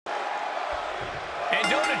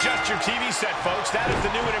don't adjust your TV set, folks. That is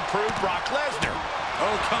the new and improved Brock Lesnar.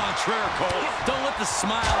 Au contraire, Cole. Don't let the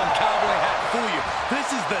smile and cowboy hat fool you.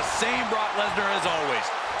 This is the same Brock Lesnar as always.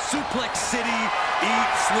 Suplex City,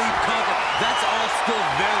 eat, sleep, conquer. That's all still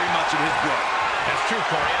very much in his blood. That's true,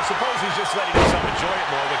 Corey. I suppose he's just letting himself enjoy it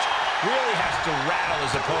more, which really has to rattle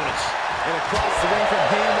his opponents. And across the ring from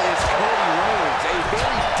him is Cody Rhodes, a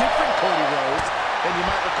very different Cody Rhodes than you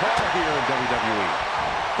might recall here in WWE.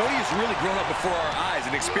 Cody has really grown up before our eyes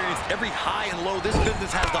and experienced every high and low this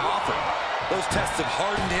business has to offer. Those tests have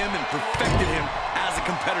hardened him and perfected him as a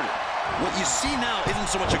competitor. What you see now isn't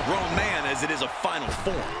so much a grown man as it is a final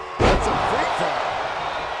form. That's a great fall.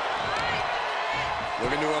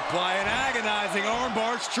 Looking to apply an agonizing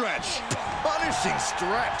armbar stretch. Punishing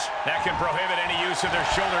stretch. That can prohibit any use of their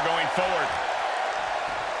shoulder going forward.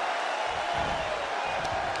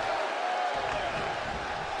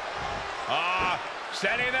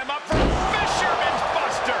 Setting them up for Fisherman's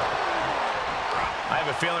Buster. I have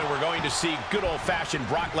a feeling we're going to see good old-fashioned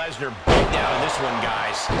Brock Lesnar beat down on this one,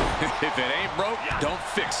 guys. If it ain't broke, don't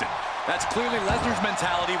fix it. That's clearly Lesnar's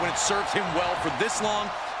mentality when it serves him well for this long.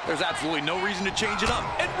 There's absolutely no reason to change it up.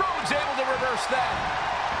 And Rhodes able to reverse that.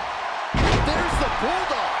 There's the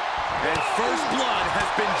Bulldog. And first blood has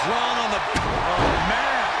been drawn on the... Oh,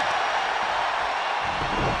 man.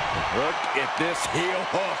 Look at this heel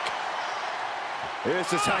hook.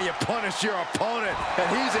 This is how you punish your opponent, and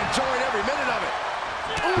he's enjoying every minute of it.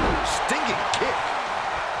 Ooh, stinging kick.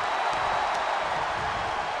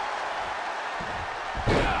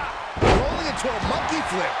 Rolling into a monkey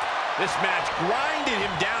flip. This match grinded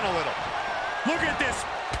him down a little. Look at this.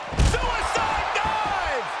 Suicide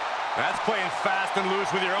dive! That's playing fast and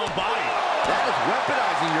loose with your own body. That is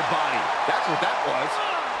weaponizing your body. That's what that was.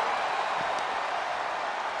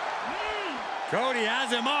 Cody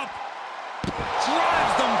has him up.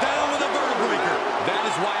 Drives them down with a vertebreaker. That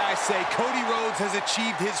is why I say Cody Rhodes has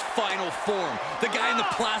achieved his final form. The guy in the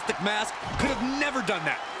plastic mask could have never done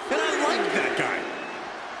that. And I like that guy.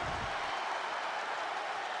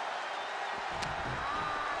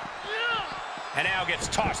 And now gets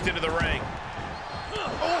tossed into the ring.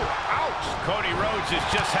 Oh, ouch. Cody Rhodes is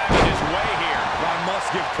just having his way here. I must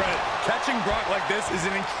give credit. Catching Brock like this is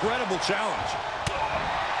an incredible challenge.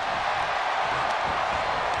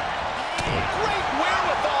 Great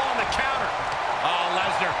wherewithal on the counter. Oh,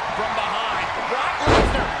 Lesnar from behind. Brock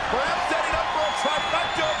Lesnar perhaps setting up for a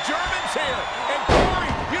trifecta of Germans here. And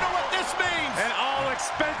Corey, you know what this means? An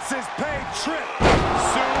all-expenses paid trip.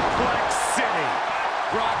 Suplex City.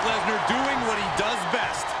 Brock Lesnar doing what he does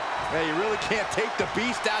best. Hey, you really can't take the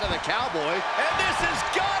beast out of the cowboy. And this has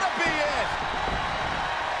got to be it.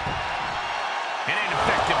 An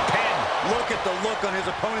ineffective pin. Look at the look on his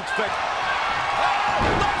opponent's face. Oh,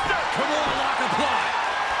 Lesnar! Come on, lock and apply.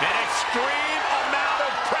 An extreme amount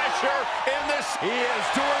of pressure in this. He is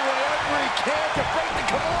doing whatever he can to break the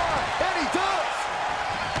cover, and he does.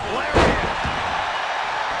 Lariat.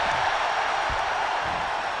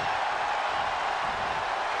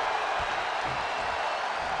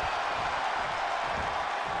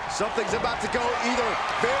 Something's about to go either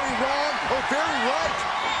very wrong or very right.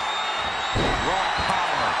 Rock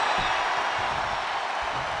power.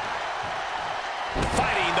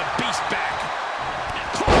 Fighting the beast back.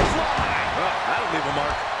 Clothesline. Oh, that'll leave a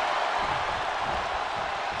mark.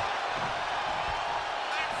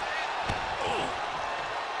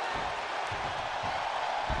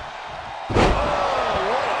 Oh,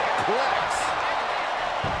 what a flex.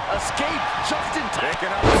 Escape just in time.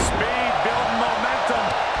 Picking up speed, building momentum.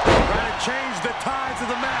 Trying to change the tides of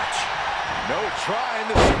the match. No trying.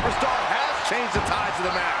 The superstar has changed the tides of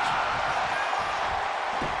the match.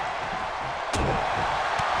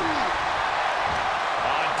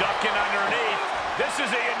 Ducking underneath. This is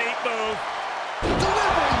a unique move.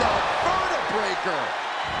 Delivering the vertebreaker.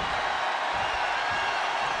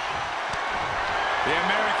 The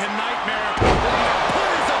American Nightmare put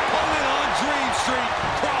his opponent on Dream Street.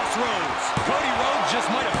 Crossroads. Cody Rhodes just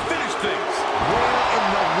might have finished things. Where in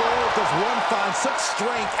the world does one find such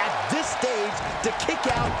strength at this stage to kick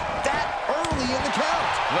out that early in the count?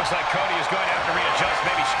 Looks like Cody is going to have to readjust,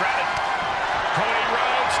 maybe strategy. Cody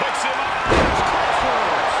Rhodes hooks him up.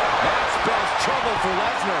 Crossroads. That spells trouble for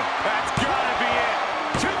Lesnar. That's gotta be it.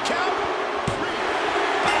 2 count.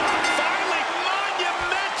 Finally,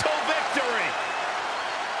 monumental victory.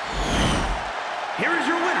 Here is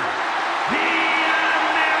your winner, the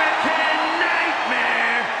American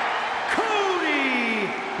Nightmare, Cody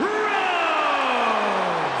Rhodes.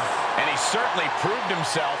 And he certainly proved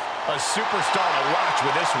himself a superstar to watch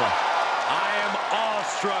with this one. I am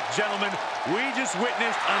awestruck, gentlemen. We just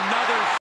witnessed another